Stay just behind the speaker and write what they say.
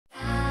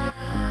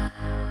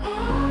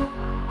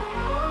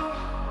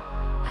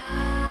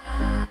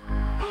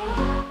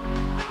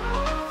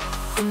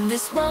In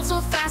this world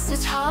so fast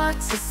it's hard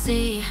to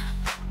see.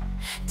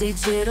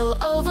 Digital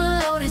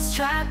overload is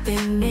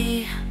trapping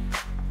me.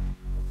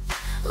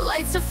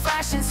 Lights are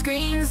flashing,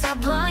 screens are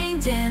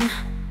blinding.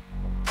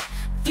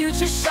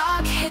 Future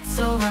shock hits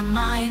so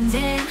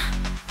reminding.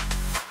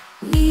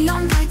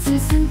 Neon lights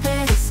and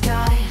synthetic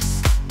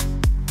skies.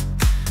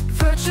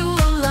 Virtual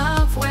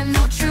love where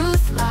no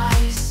truth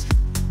lies.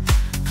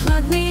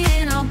 Plug me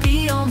in, I'll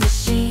be your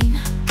machine.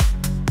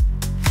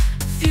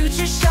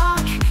 Future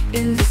shock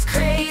in this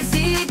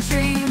crazy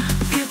dream.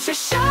 Future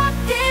shock,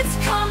 it's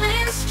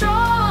coming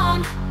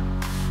strong.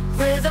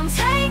 Rhythm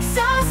takes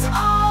us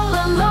all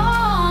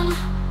along.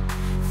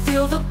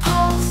 Feel the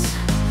pulse,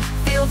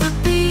 feel the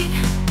beat.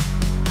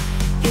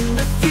 In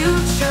the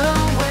future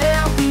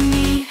where we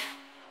meet.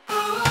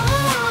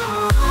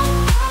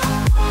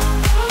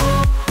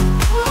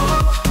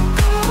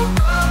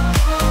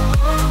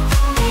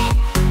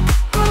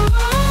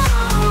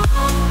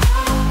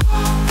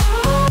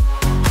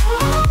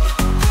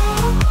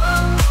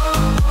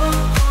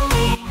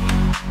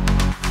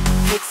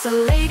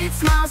 Pixelated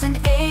smiles and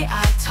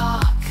AI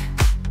talk.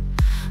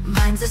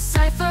 Mind's a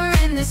cipher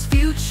in this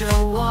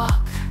future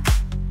walk.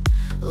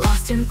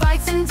 Lost in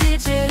bytes and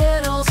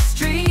digital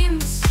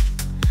streams.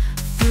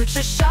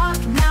 Future shock,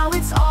 now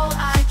it's all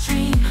I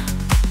dream.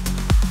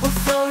 We're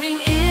floating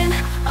in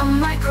a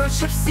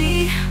microchip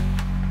sea.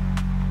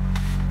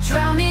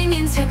 Drowning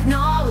in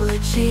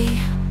technology.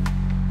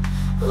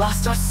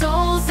 Lost our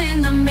souls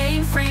in the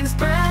mainframe's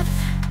breath.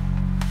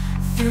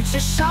 Future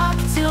shock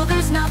till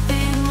there's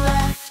nothing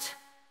left.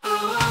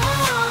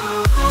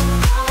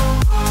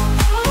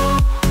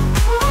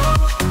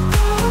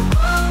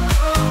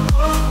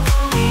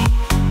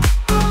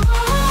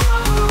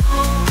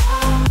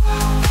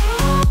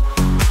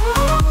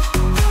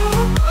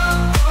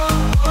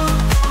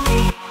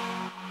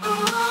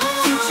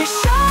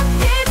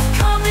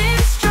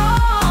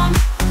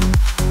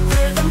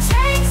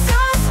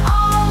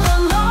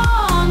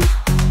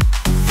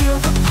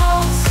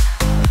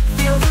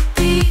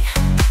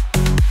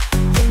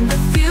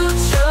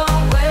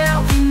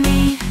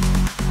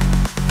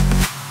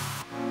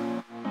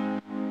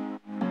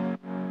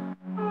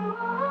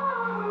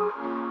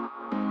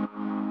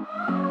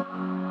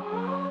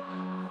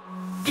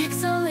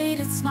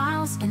 Pixelated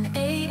smiles and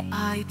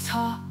AI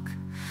talk.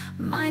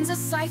 Mind's a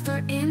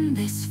cipher in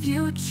this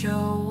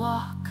future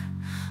walk.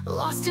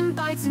 Lost in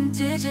bytes and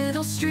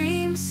digital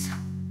streams.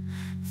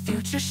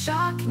 Future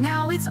shock,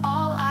 now it's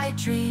all I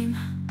dream.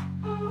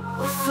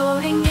 We're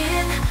floating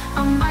in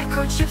a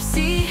microchip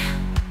sea.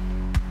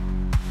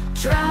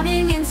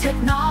 Drowning in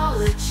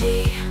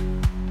technology.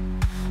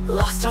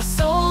 Lost our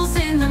souls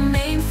in the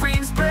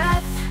mainframe's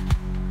breath.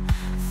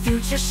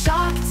 Future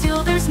shock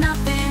till there's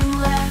nothing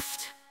left.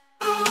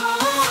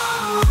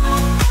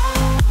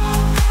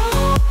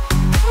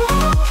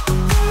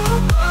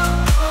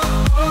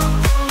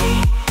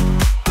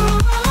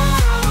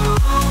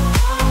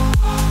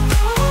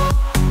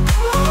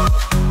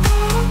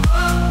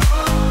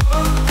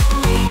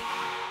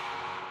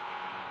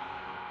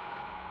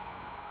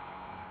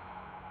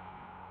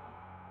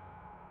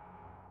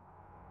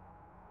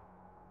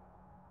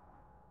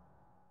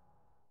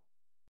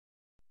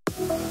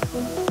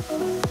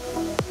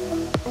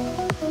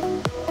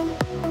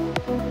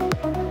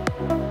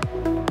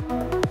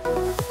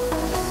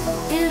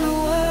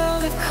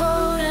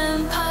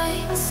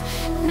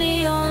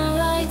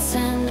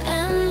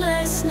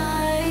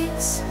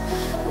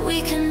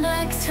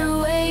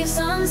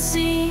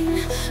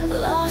 Unseen,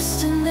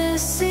 lost in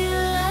this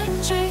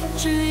electric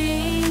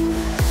dream.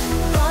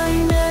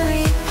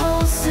 Binary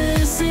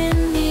pulses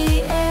in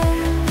the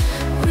air.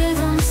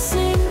 Rhythm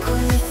sync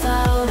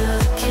without a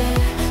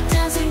care.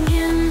 Dancing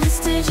in this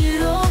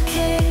digital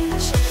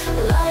cage.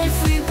 Life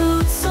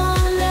reboots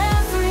on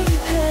every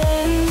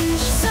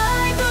page.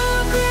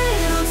 Cyber grid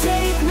will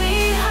take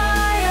me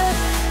higher.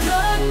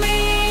 Plug me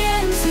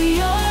into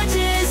your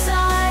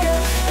desire.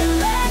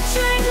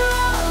 Electric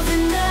love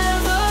and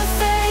never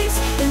fades.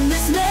 In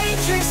this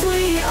matrix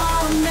we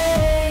are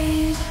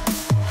made.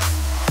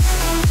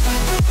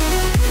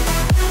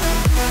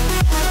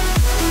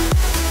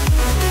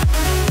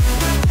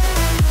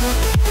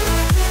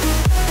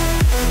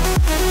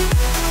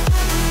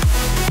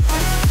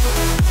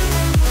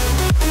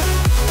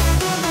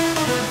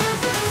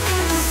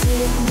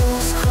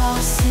 Signals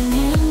crossing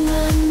in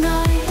the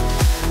night.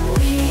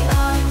 We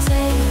are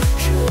data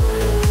pure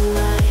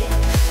light.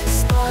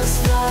 Sparks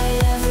fly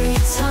every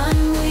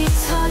time we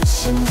touch.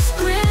 In this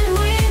grid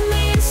we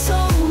mean so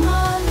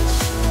much.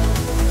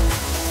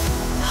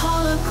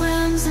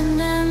 Holograms and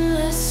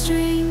endless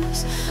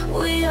streams.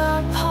 We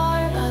are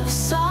part of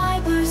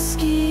cyber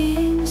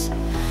schemes.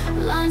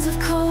 Lines of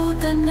code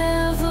that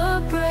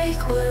never break.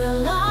 We're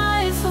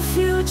alive for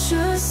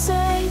future's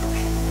sake.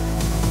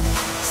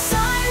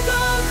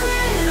 Cyber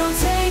grid will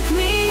take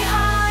me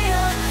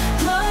higher.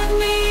 Plug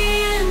me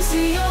into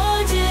your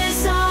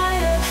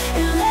desire.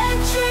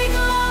 Electric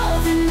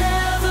love and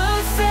never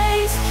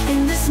fades.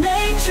 In this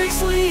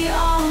matrix we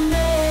are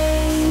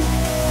made.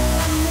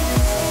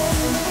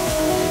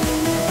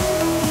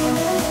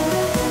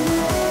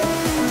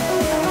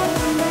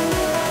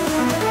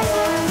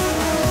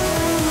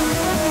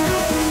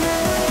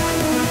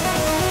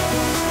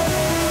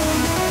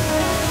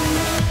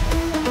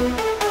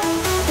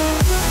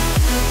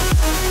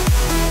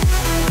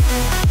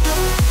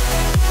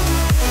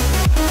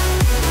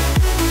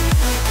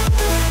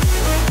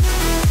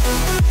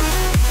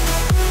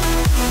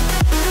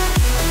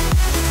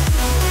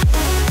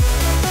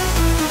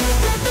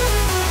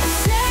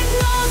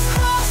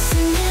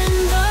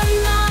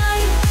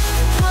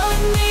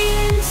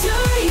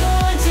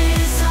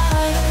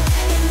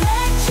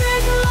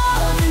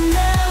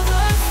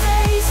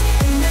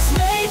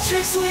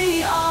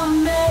 are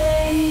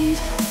made.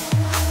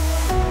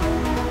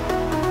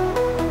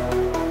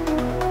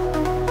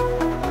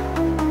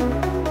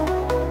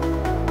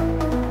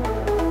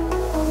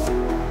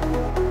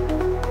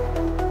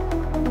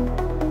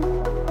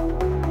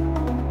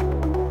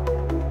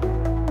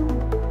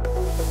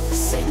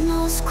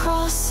 Signals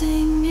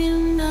crossing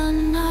in the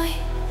night,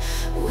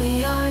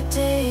 we are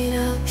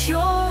data, pure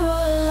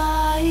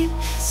alive.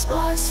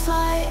 Sparks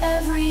fly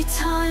every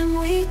time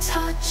we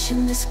touch.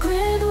 In this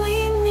grid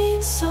we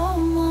mean so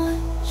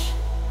much.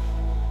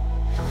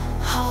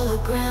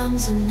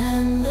 Holograms and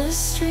endless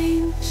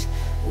streams,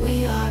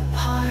 we are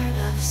part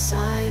of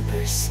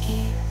cyber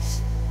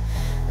schemes.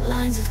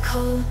 Lines of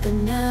code that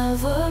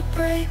never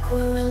break,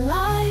 we're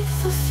alive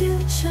for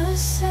future's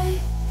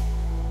sake.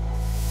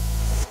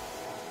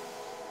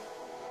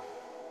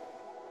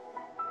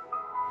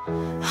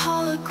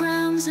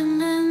 Holograms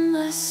and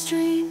endless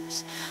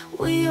streams,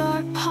 we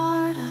are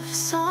part of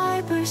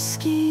cyber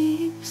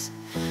schemes.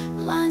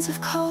 Lines of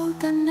code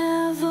that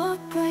never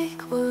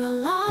break, we're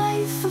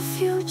alive for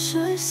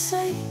future's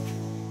sake.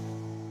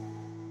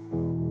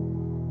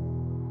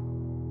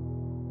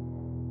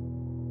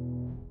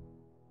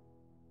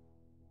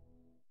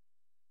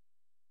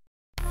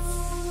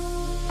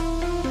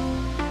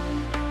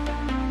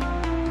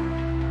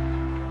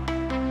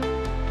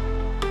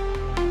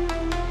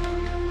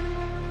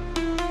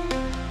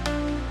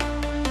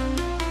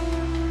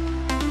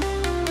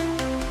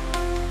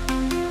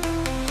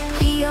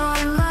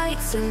 Neon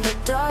lights in the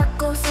dark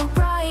go so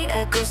bright,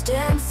 echoes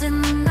dance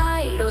in the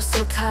night, oh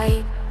so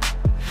tight.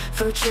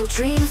 Virtual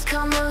dreams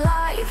come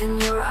alive in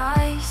your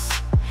eyes.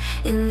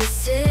 In the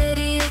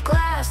city of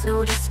glass,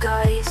 no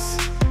disguise.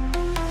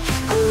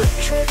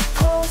 Electric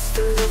pulse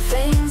through the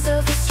veins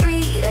of the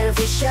street.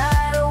 Every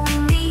shadow we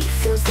meet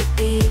feels the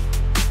beat.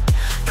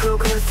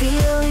 Program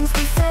feelings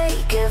we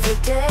fake every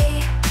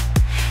day.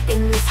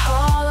 In this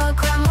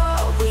hologram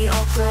world we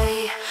all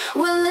play.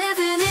 We're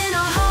living in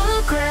a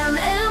hologram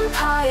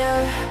empire.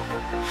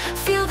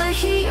 Feel the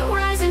heat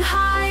rising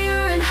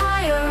higher and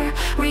higher.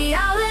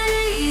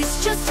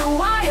 Reality's just a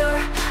wire,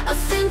 a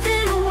thin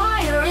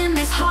wire. In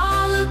this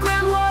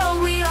hologram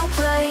world we all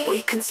play.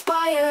 We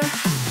conspire.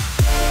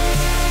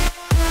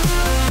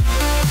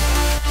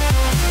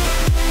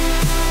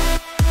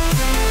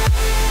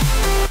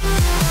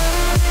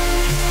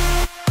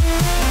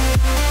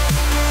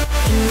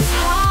 In this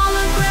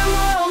hologram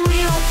world we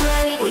all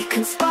play. We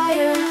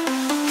conspire.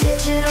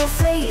 Digital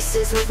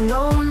faces with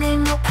no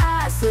name, no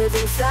past.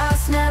 Living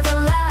fast, never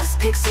last,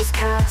 pixels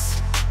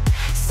cast.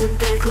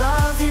 Synthetic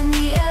love in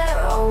the air,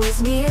 always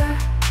near.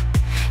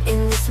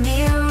 In this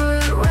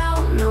mirrored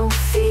realm, no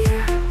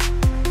fear.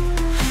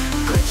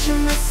 Glitch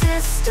in the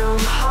system,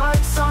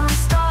 hearts on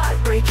start.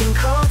 Breaking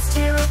codes,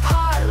 tear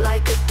apart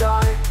like a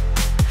dart.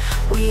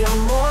 We are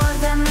more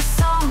than the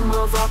sum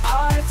of our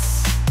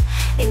parts.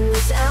 In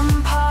this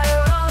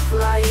empire of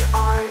light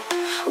art,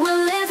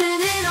 we're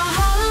living in a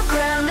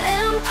hologram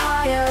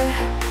empire.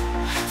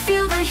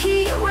 Feel the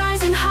heat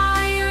rising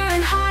higher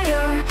and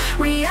higher.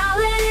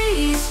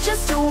 Reality's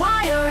just a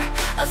wire,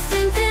 a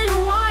thin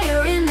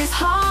wire. In this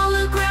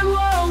hologram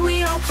world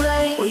we all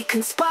play. We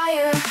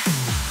conspire.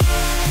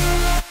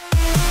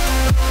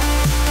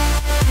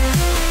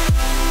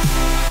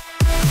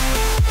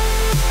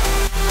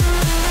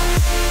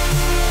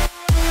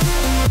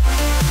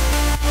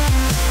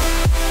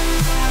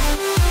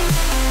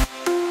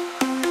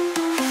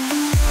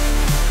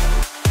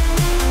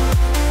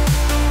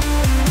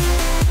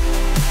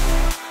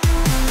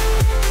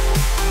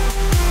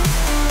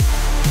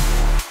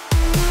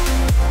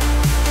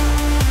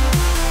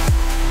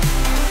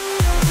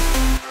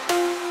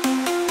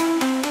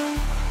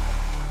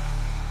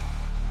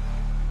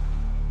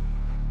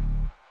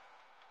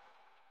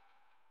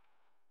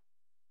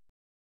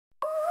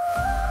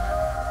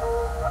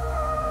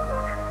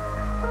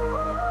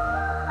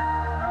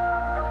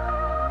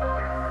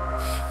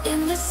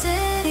 In the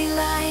city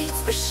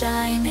lights, we're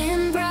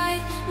shining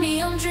bright.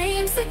 Neon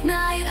dreams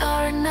ignite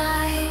our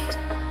night.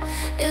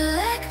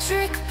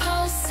 Electric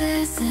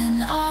pulses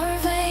in our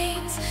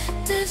veins.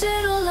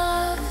 Digital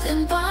love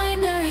in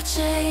binary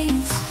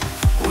chains.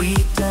 We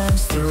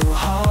dance through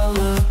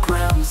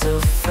holograms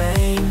of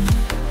fame.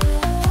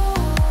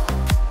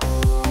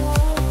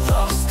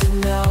 Lost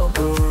in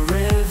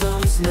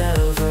algorithms,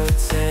 never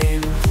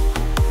tame.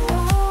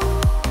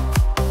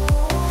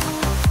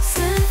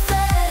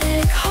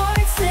 Synthetic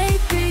hearts, they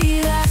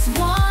beat as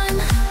one.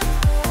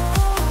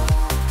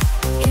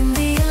 In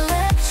the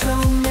electro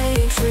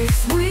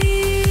matrix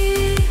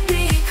we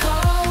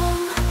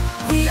become.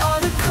 We are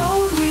the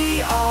code,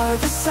 we are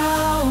the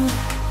sound.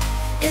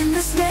 In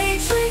this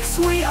matrix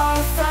we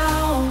are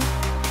found.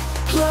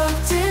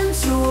 Plugged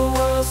into a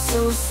world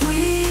so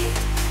sweet,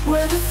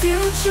 where the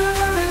future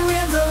and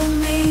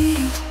rhythm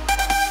meet.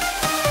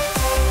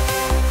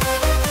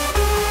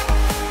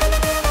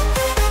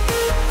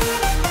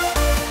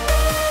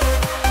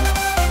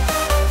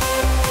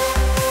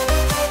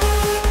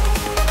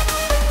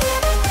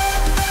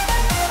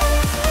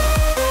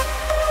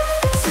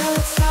 Till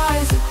it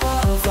flies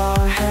above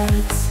our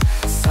heads.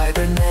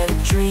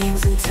 Cybernetic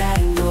dreams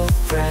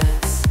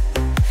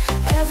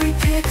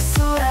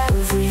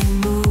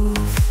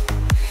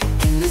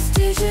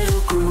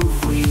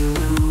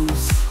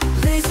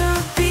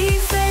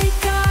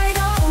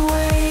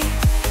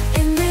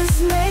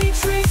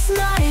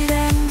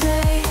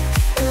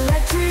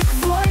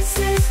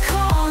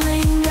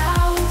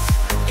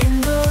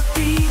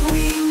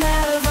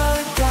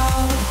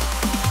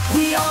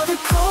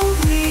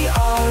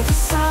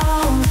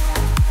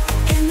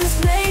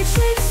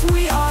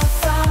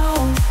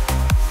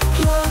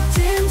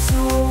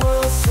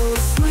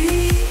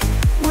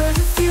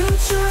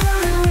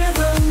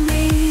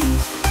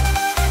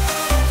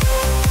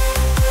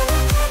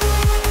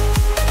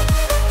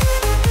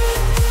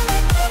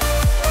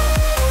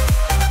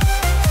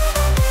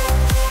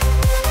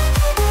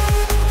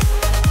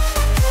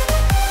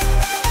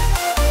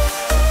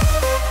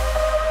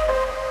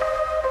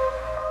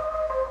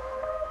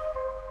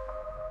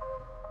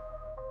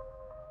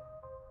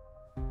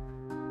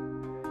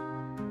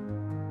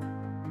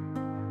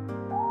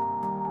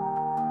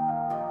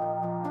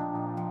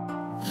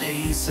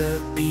laser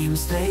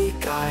beams, they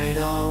guide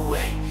our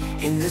way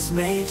in this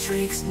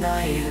matrix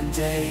night and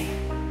day.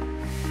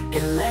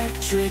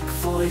 Electric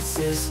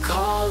voices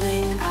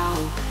calling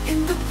out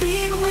in the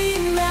beat we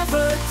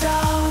never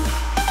doubt.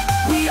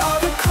 We are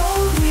the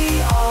code, we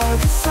are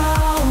the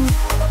sound.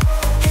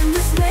 In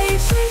this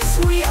matrix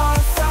we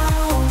are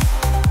found,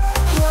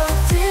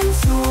 plugged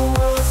into a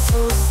world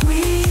so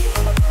sweet,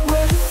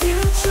 where the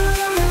future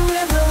and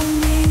rhythm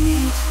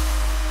meet.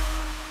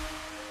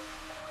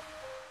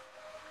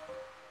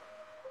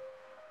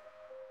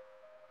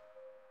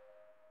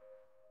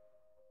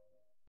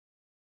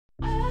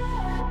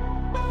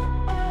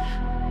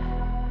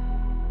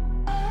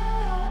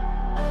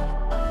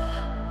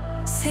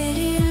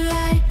 City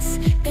lights,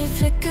 they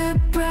flicker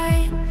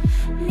bright.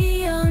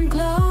 Neon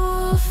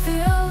glow,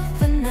 fill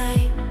the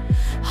night.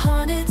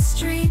 Haunted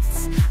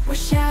streets, where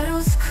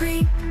shadows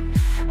creep.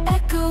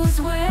 Echoes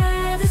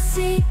where the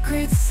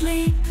secrets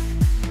sleep.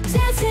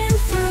 Dancing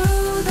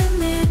through the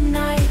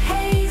midnight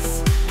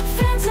haze.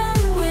 Phantom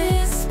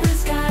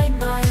whispers guide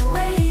my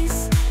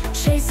ways.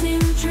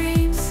 Chasing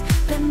dreams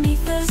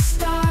beneath the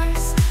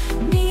stars.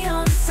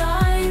 Neon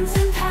signs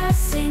and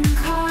passing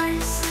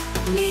cars.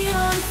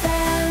 Neon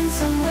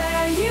phantom,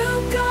 where you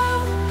go,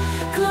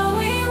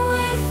 glowing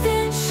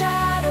within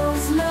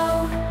shadows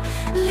low.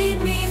 Lead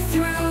me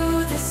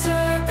through this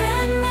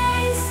urban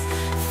maze.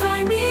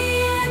 Find me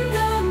in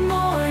the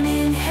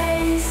morning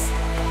haze.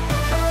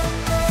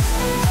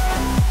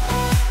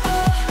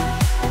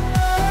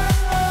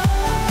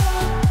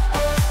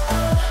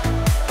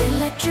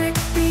 Electric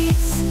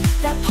beats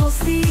that pulse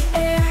the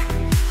air.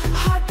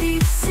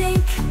 Heartbeats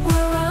sync,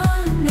 we're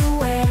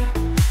unaware.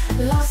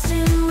 Lost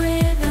in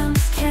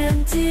rhythms,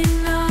 can't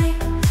deny.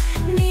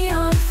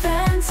 Neon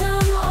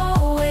phantom,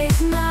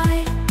 always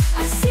nigh.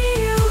 I see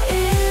you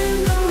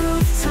in the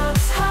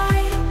rooftops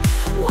high,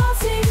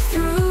 waltzing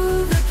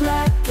through the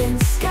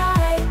blackened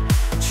sky.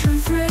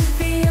 Truth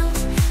revealed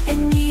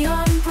in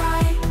neon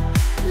bright.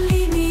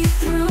 Lead me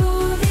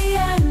through the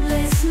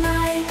endless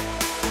night.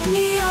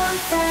 Neon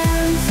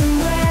phantom,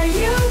 where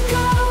you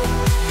go,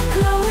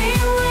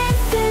 glowing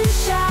within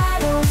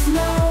shadows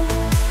low.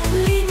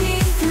 Lead me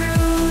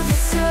through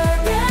this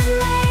urban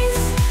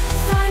maze.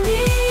 Find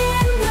me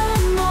in the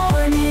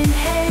morning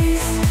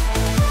haze.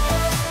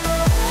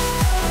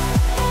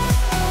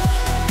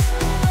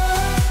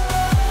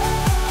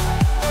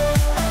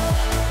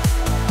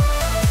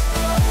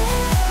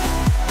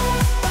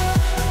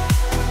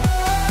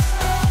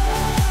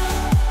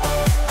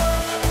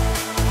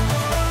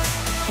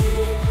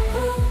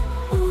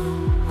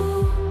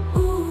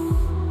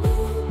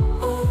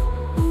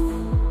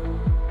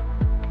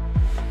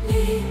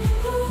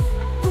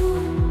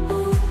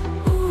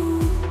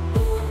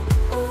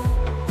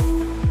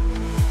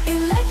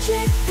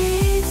 Electric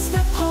beats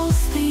that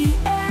pulse the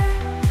air.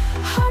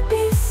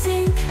 Heartbeats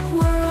sync,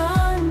 we're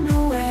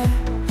unaware.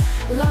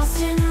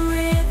 Lost in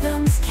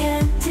rhythms,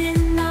 can't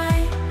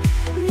deny.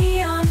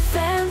 Neon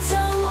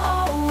phantom,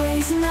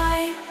 always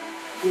nigh.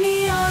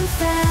 Neon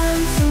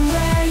phantom,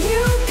 where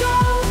you go,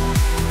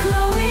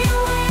 glowing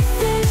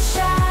within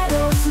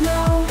shadows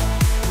low.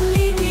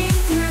 Lead me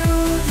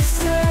through this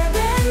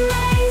urban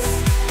maze.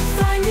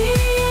 Find me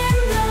in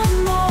the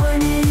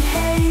morning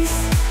haze.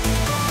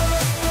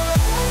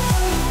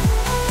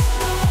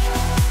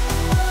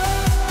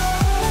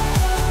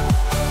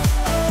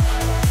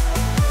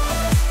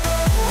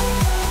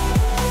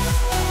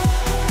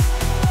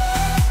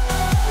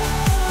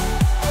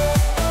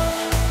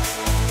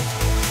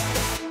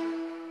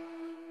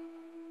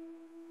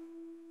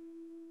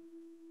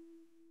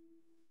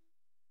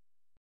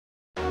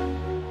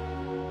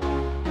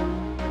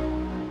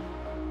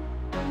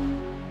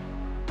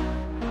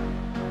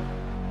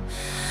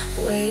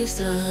 Waves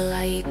of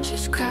light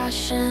just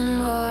crash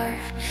and roar.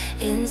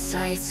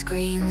 Inside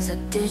screens a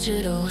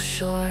digital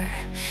shore.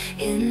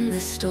 In the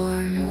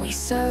storm we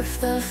surf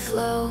the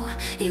flow.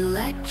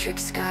 Electric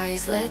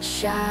skies let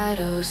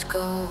shadows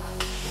go.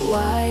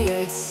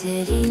 Wired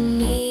city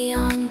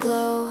neon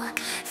glow.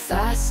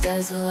 Fast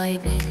as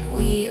lightning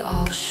we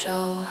all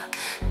show.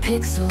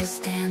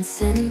 Pixels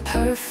dance in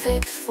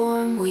perfect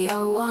form. We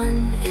are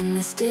one in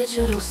this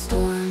digital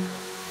storm.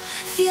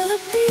 Feel the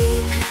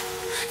beat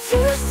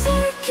through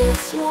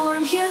circuits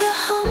warm. Hear the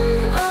hum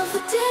of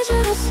the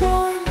digital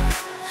swarm.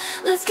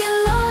 Let's get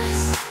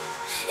lost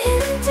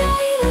in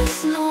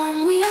data's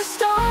norm. We are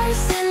stars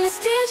in this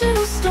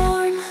digital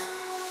storm.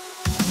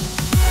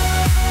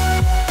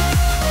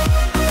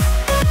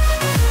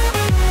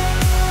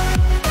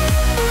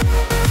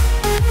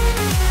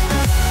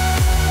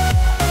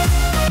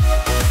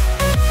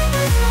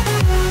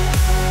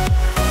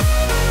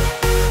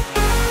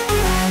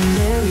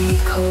 Binary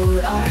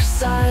code, our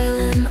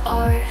silent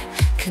art.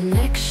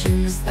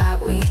 Connections that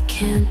we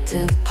can't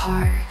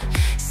depart.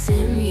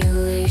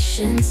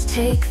 Simulations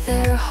take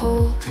their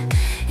hold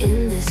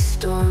in this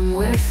storm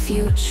where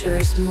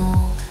futures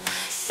mold.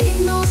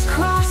 Signals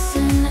cross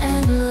an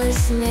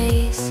endless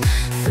maze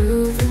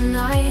through the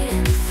night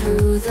and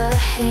through the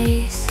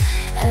haze.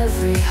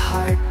 Every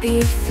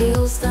heartbeat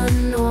feels the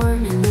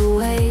norm in the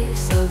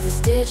waves of the this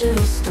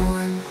digital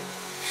storm.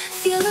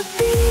 Feel the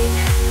beat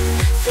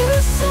through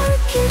the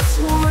circuits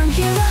warm.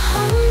 Hear the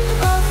hum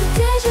of the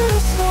digital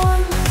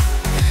storm.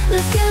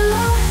 Let's get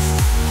lost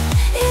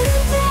in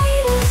the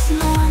data's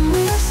norm.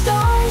 We are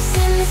stars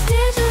in this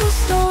digital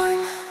storm.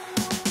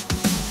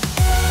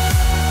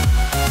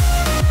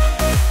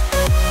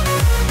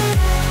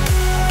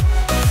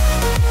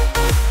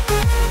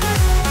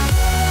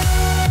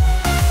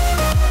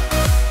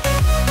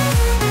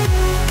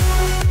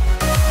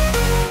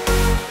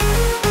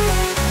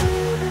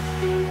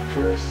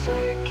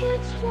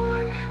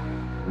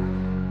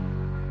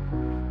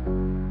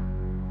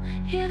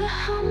 Hear the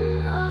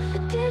hum of the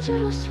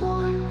digital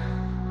swarm.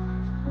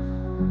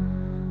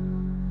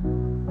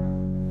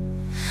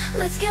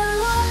 Let's get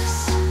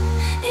lost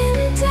in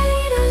the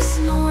data's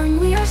norm.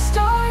 We are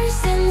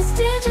stars in this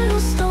digital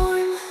storm.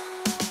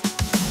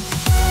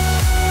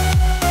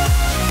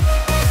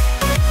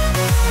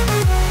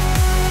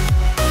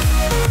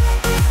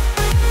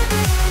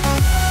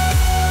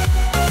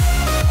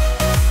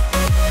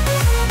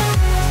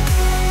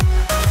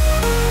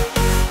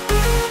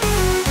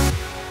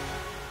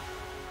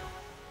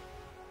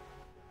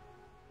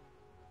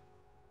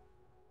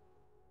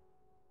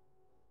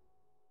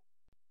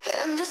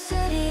 In the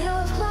city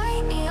of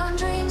light, neon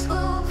dreams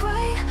glow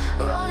bright.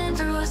 Running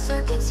through our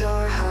circuits,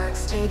 our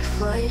hearts take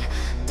flight.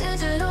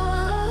 Digital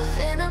love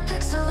in a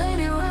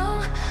pixelated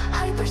realm.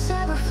 Hyper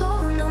cyber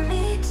flow, no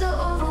need to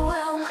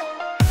overwhelm.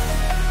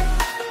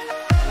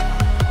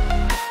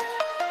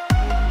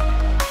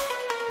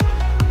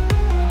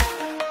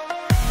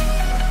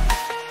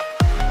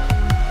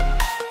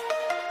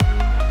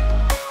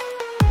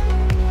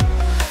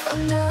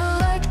 Under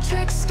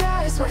electric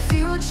skies where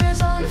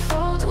futures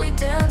unfold, we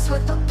dance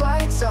with the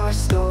bytes, our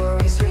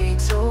stories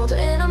retold.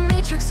 In a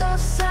matrix of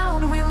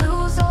sound, we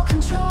lose all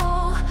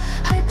control.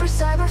 Hyper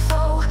cyber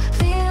flow,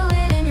 feel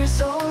it in your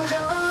soul. Under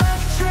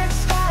electric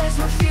skies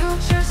where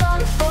futures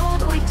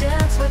unfold, we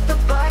dance with the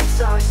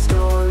bytes, our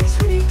stories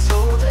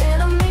retold.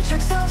 In a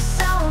matrix of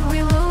sound,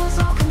 we lose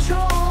all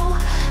control.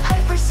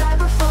 Hyper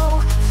cyber flow,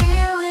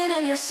 feel it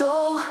in your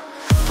soul.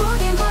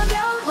 Plug in, plug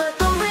out, let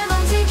the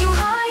rhythm take you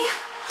high,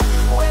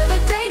 where the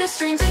data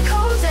streams and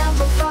codes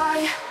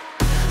amplify.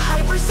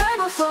 Hyper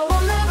cyber flow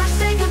will never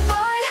say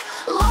goodbye,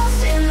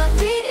 lost in the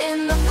beat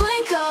in the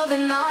blink of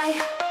an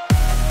eye.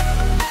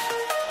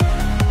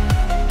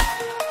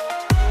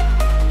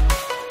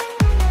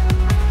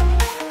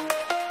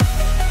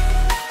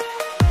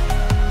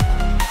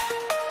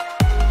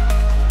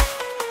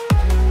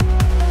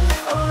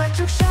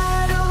 Electric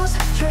shadows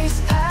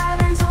trace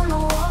patterns on the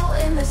wall.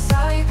 In the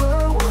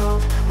cyber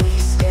world we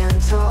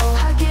stand tall,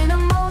 hacking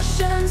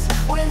emotions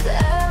with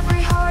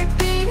every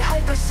heartbeat.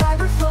 Hyper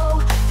cyber flow,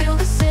 feel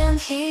the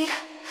synth heat.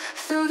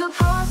 Through the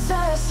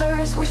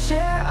processors we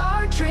share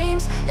our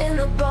dreams. In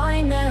the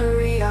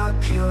binary our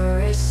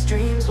purest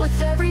dreams.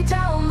 With every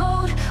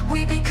download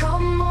we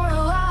become more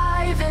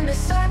alive. In the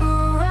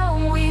cyber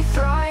realm we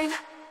thrive.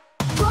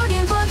 Plug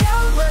in, plug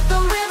out, let the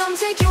rhythm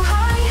take you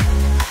high,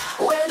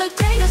 where the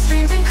data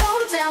streams and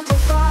codes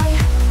amplify.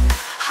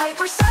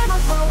 Hyper cyber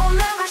flow will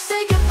never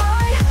say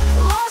goodbye,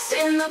 lost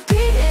in the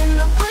beat in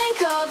the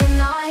blink of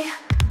an eye.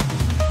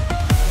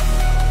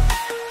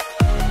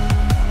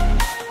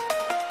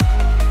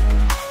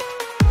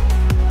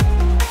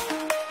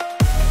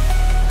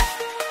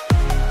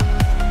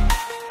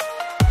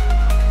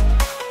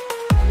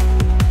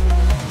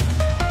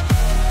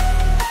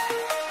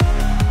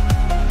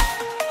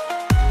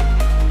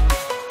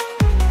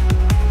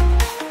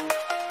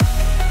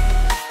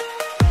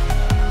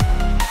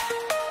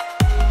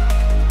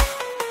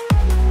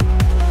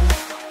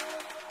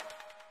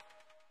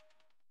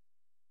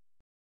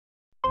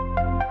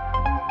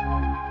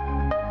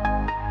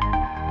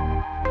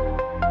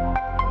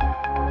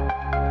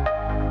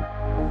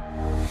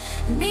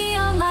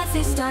 Neon lights,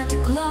 they start to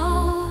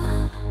glow.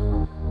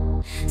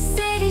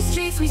 City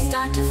streets, we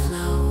start to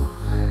flow.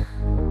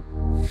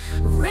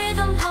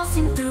 Rhythm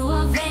pulsing through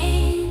our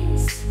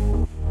veins,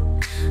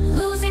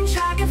 losing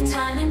track of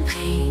time and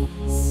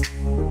pace.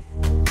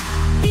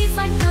 Beats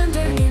like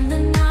thunder in the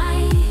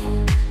night,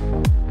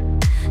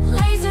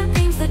 laser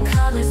beams the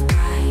colors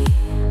bright.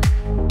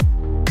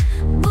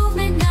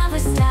 Movement never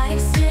static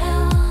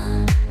still,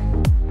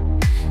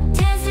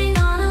 dancing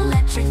on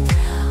electric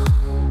thrill.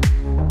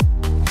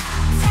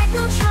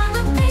 Technotron,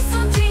 the bass so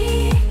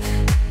deep,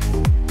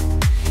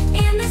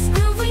 in this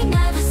groove we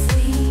never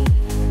sleep.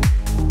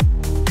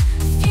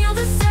 Feel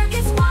the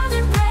circuits wild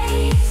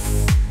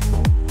embrace,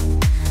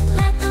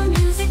 let the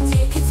music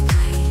take its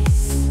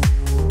place.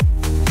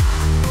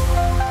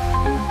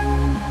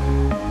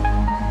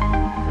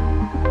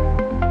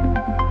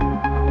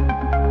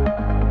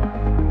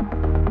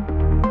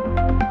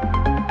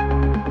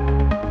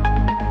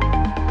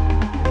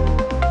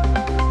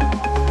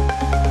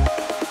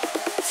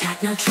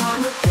 Technotron,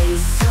 the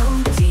bass so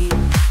deep,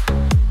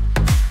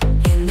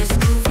 in this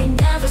groove we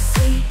never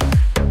sleep.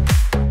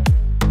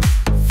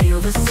 Feel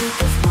the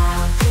circuits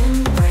wild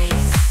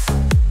embrace,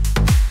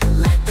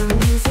 let the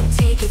music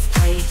take its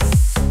place.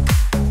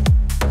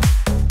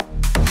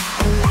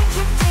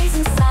 Electric bass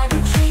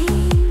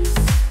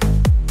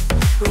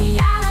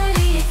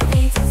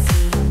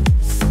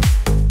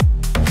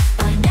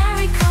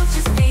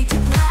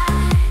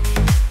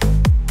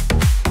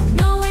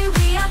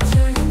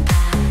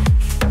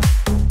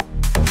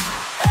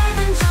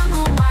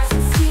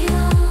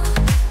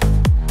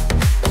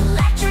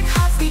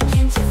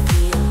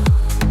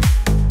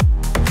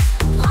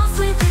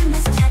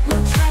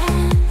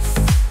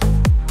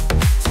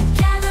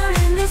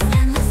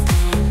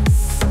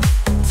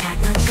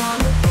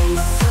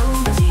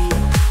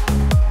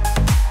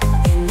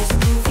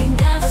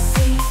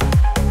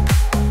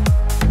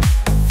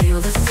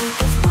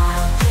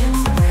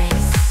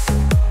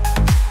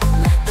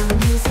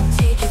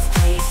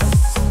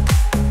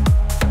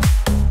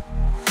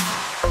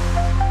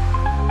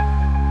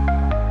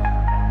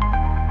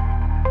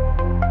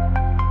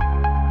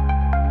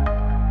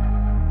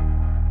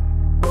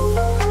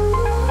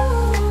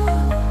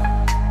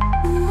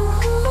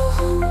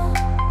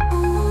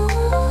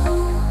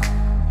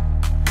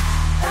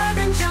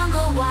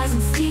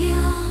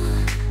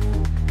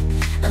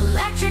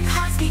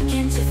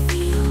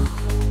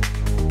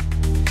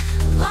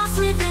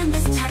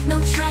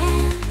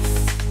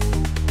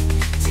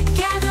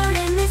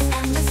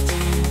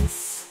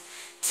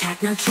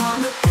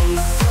Technotronic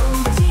bass so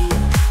deep.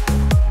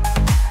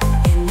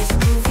 In this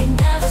groove we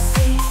never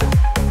see.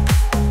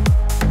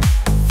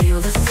 Feel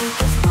the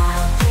seeker's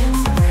wild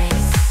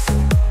embrace.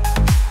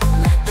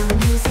 Let the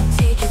music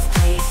take its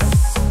place.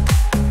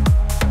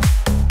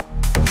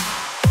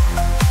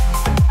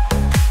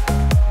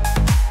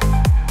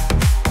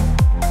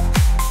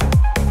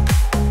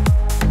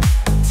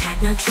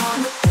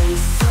 Technotronic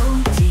bass so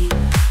deep.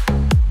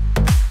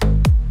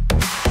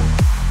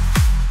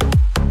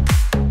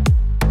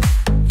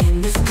 In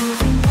this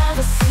groove we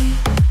never see.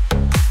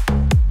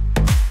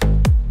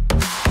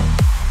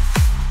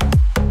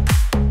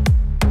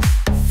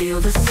 Feel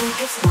the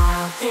circuit's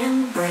wild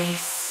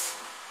embrace.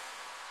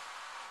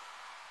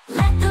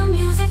 Let the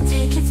music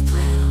take its place.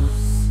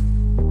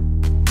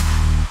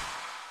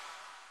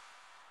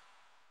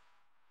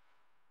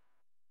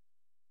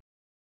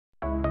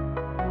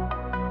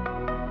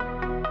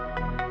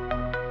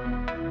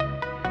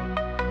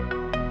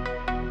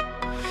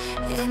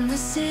 In the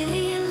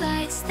city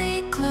lights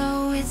they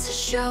glow, it's a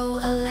show.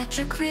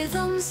 Electric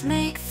rhythms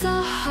make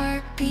the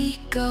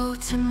heartbeat go.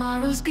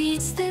 Tomorrow's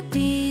beats, they're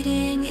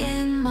beating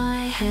in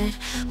my head.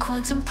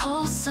 Quantum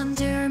pulse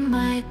under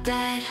my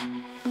bed.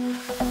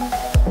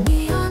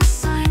 Neon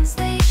signs,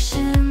 they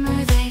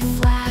shimmer, they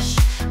flash.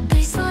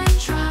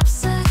 Bassline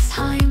drops, a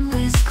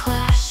timeless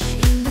clash.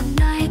 In the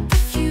night, the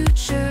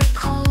future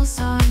calls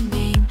our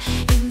name.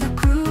 In the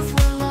groove,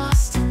 we're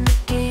lost in the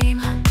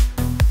game.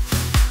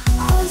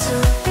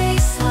 Quantum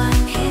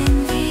bassline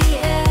in the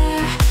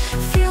air.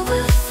 Feel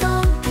the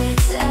thump,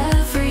 it's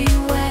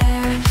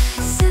everywhere.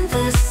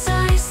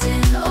 Synthesized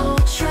in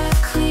ultra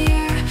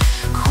clear.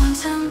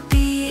 Quantum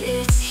beat,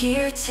 it's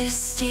here to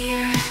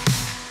steer.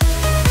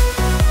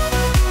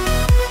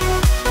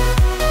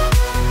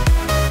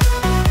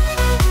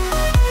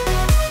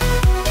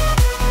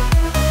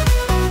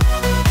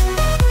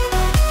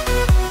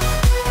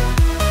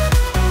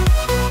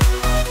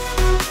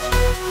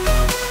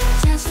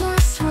 Dance floor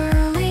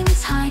swirling,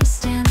 time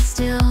stands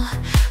still.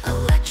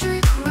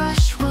 Electric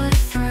rush, what a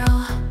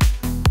thrill.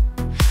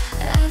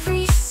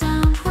 Every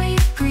sound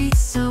wave breathes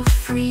so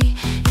free.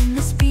 In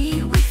this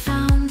beat we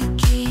found the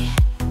key.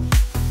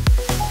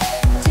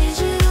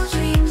 Digital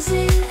dreams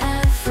in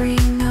every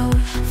note.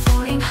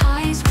 Floating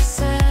highs were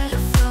set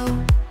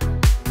afloat.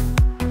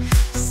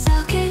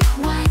 Silken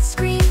white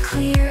screen,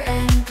 clear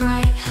and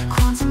bright.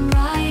 Quantum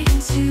ride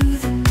into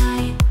the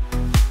night.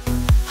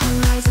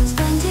 Horizons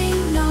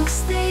bending,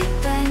 notes they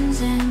bend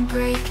and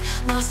break.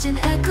 Lost in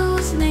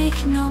echoes,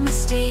 make no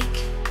mistake.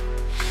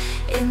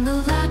 In the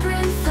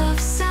labyrinth of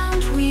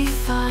sound we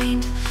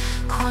find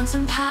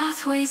quantum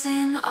pathways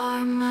in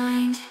our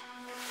mind.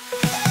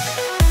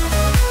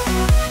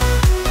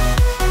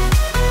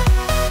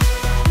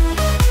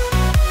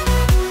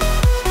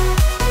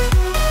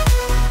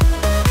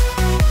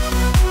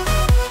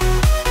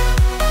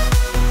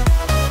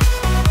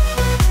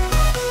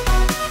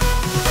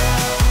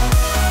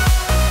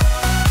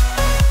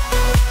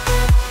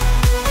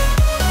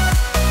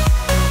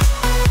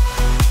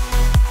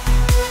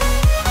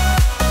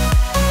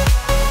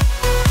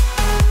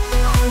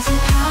 Quantum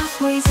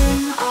pathways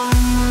in our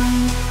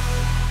mind.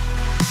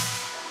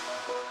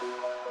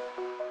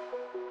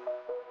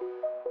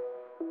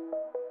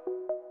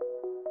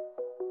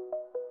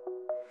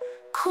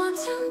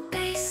 Quantum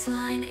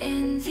bassline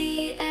in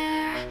the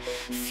air.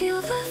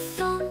 Feel the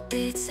thump,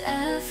 it's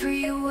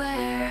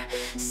everywhere.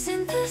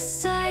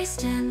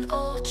 Synthesized and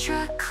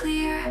ultra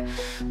clear.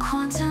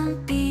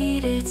 Quantum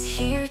beat, it's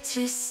here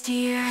to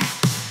steer.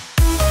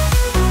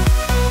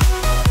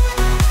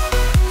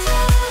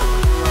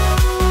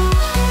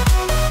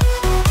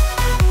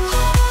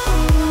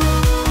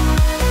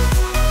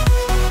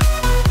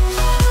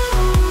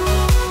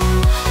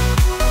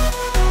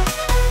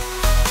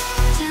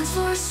 Dance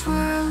floor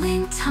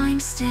swirling, time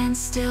stands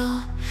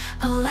still.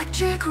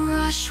 Electric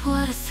rush,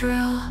 what a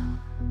thrill.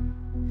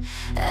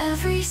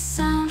 Every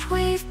sound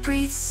wave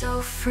breathes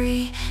so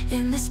free.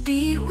 In this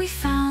beat we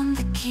found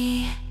the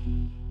key.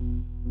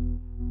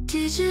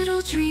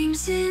 Digital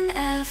dreams in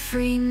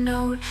every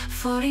note.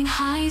 Floating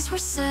highs were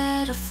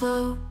set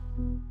afloat.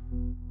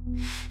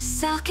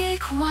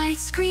 Psychic white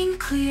screen,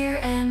 clear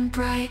and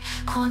bright.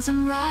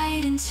 Quantum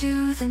ride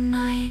into the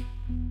night.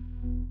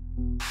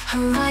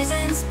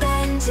 Horizons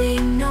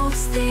bending,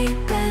 notes they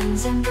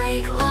bend and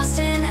break. Lost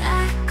in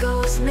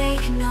echoes,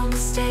 make no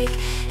mistake.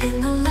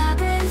 In the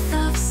labyrinth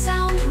of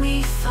sound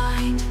we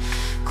find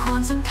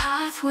quantum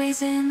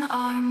pathways in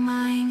our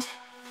mind.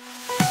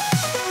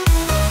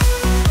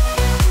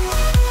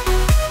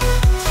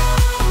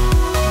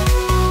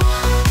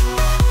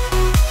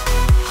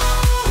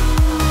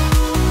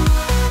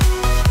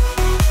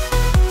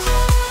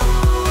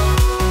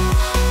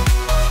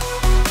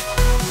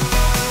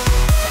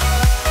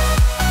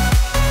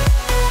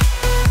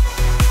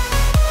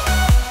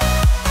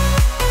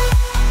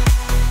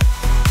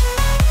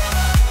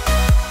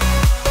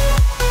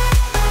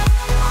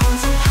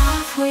 Quantum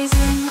pathways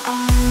in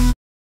our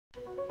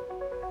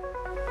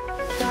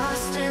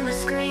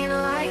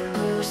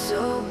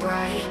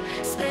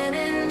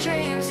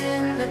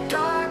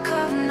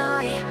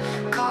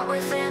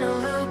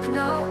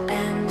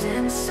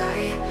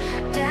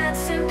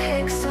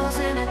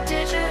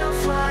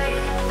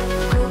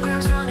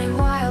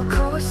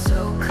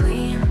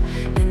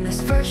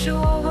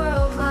virtual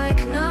world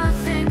like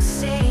nothing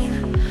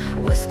seen.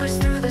 Whispers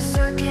through the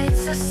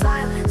circuits, a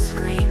silent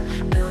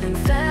scream, building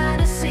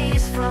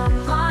fantasies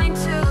from line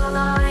to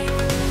line.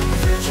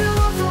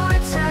 Virtual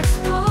vortex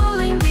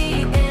pulling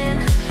me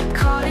in,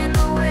 caught in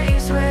the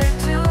waves, where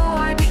do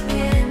I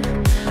begin?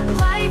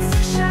 Lights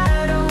and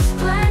shadows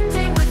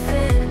blending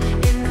within,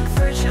 in the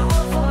virtual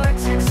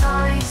vortex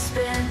I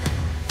spin.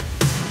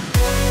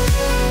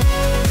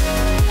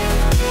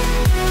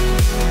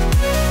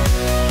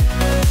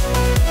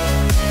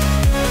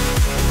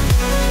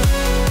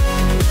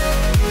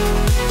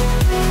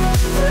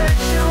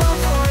 Virtual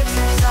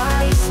vortex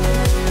I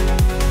spin.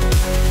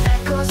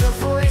 Echoes of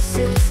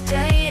voices,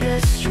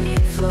 data stream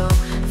flow.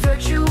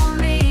 Virtual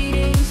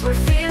meetings where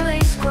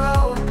feelings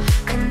grow.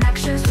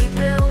 Connections we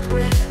build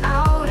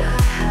without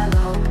a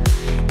hello.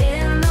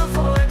 In the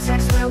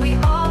vortex where we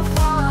all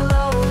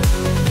follow.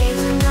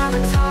 Games and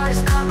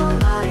avatars come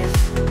alive.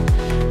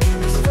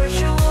 In this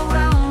virtual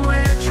realm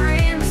where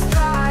dreams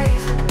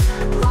thrive.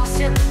 Lost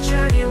in the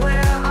journey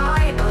where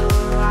I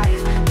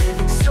arrive.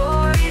 Living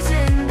stories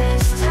in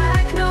this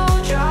techno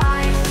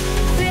drive.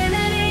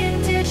 Infinity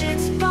in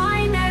digits,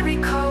 binary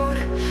code.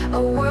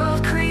 A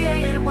world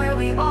created where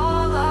we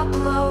all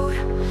upload.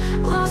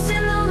 Lost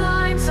in the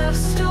lines of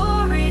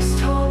stories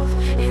told.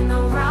 In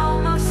the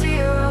realm of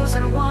zeros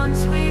and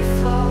ones we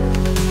flow.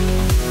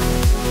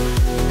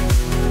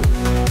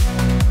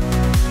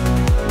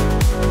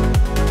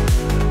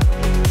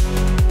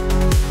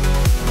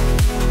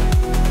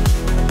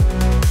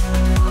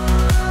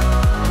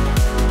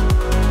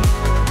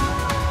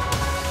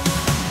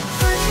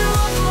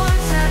 Virtual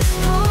vortex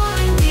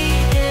pulling me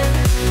in,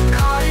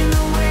 caught in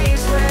the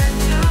waves, where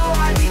do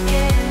I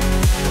begin?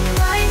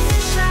 Lights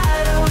and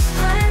shadows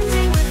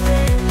blending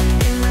within,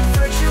 in the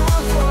virtual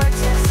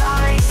vortex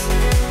I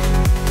spin.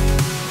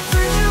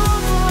 Virtual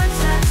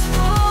vortex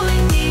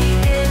pulling me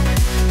in,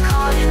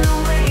 caught in the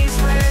waves,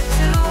 where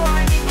do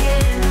I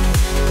begin?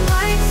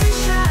 Lights and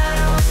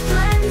shadows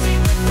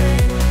blending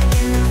within,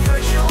 in the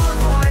virtual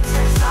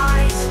vortex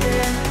I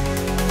spin.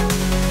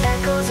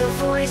 Echoes of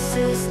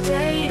voices,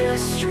 data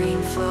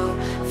stream flow.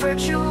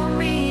 Virtual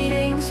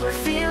meetings where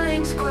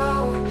feelings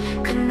grow.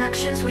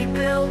 Connections we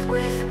build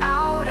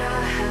without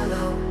a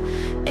hello.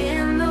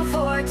 In the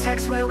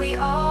vortex where we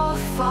all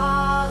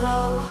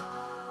follow.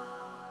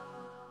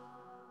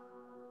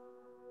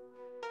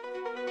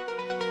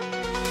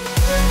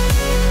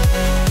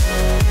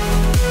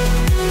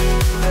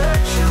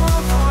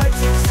 Virtual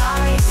vortex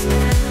I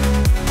spin.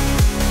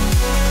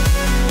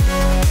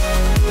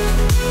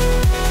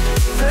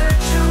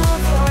 Virtual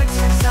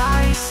vortex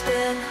I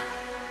spin.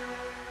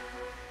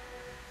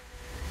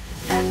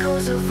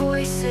 Echoes of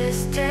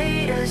voices,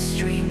 data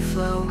stream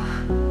flow.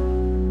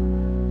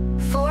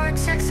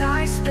 Vortex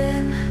I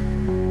spin.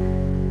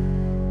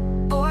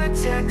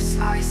 Vortex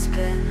I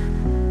spin.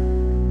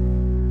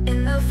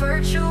 In the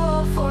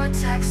virtual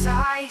vortex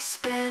I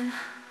spin.